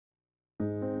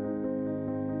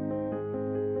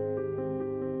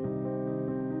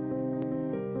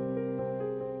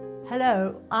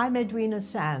Hello, I'm Edwina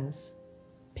Sandys.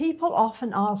 People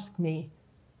often ask me,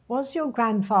 was your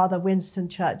grandfather Winston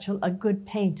Churchill a good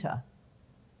painter?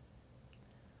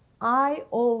 I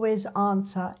always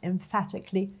answer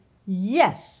emphatically,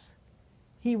 yes.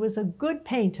 He was a good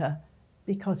painter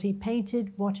because he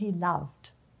painted what he loved.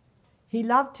 He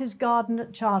loved his garden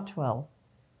at Chartwell.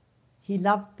 He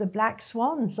loved the black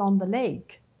swans on the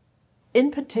lake.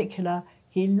 In particular,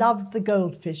 he loved the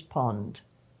goldfish pond.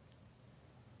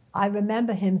 I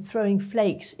remember him throwing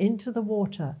flakes into the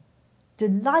water,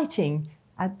 delighting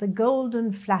at the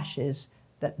golden flashes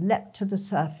that leapt to the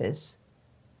surface,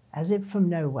 as if from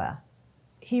nowhere.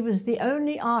 He was the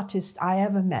only artist I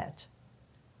ever met.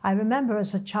 I remember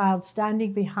as a child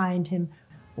standing behind him,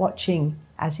 watching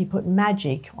as he put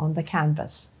magic on the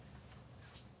canvas.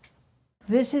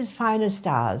 This is Finest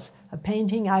Hours, a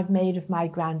painting I've made of my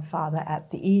grandfather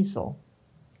at the easel.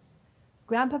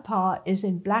 Grandpapa is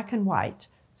in black and white,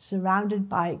 surrounded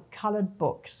by colored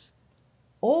books.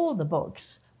 All the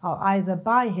books are either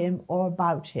by him or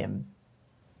about him.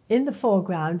 In the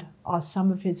foreground are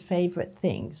some of his favorite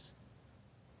things.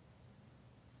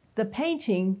 The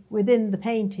painting within the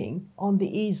painting on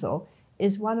the easel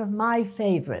is one of my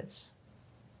favorites.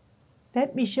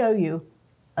 Let me show you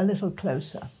a little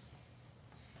closer.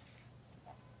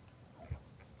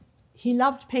 He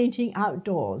loved painting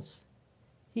outdoors.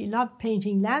 He loved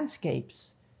painting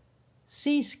landscapes,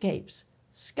 seascapes,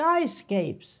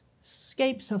 skyscapes,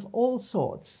 scapes of all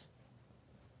sorts.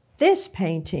 This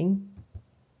painting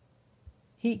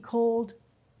he called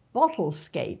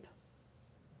Bottlescape.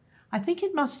 I think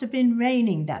it must have been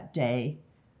raining that day.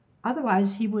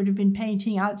 Otherwise, he would have been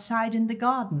painting outside in the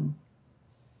garden.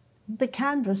 The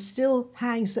canvas still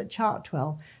hangs at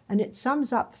Chartwell, and it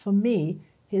sums up for me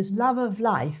his love of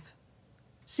life.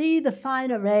 See the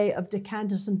fine array of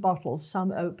decanters and bottles,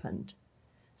 some opened.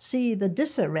 See the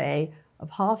disarray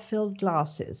of half-filled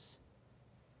glasses.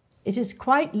 It is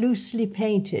quite loosely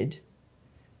painted,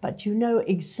 but you know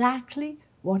exactly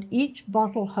what each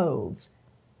bottle holds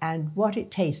and what it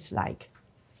tastes like.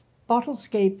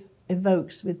 Bottlescape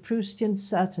evokes with Proustian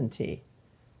certainty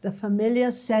the familiar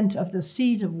scent of the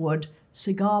cedar wood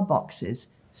cigar boxes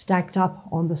stacked up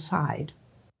on the side.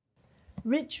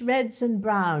 Rich reds and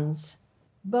browns,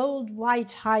 bold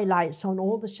white highlights on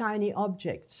all the shiny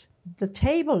objects, the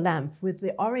table lamp with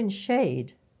the orange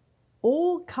shade,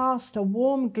 all cast a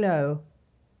warm glow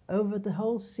over the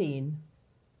whole scene.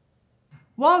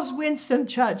 Was Winston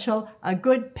Churchill a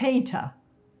good painter?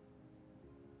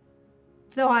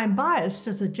 Though I'm biased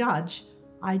as a judge,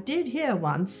 I did hear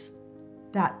once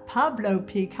that Pablo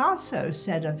Picasso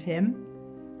said of him,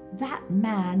 that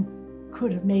man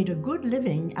could have made a good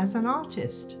living as an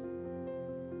artist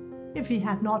if he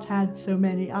had not had so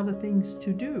many other things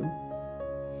to do.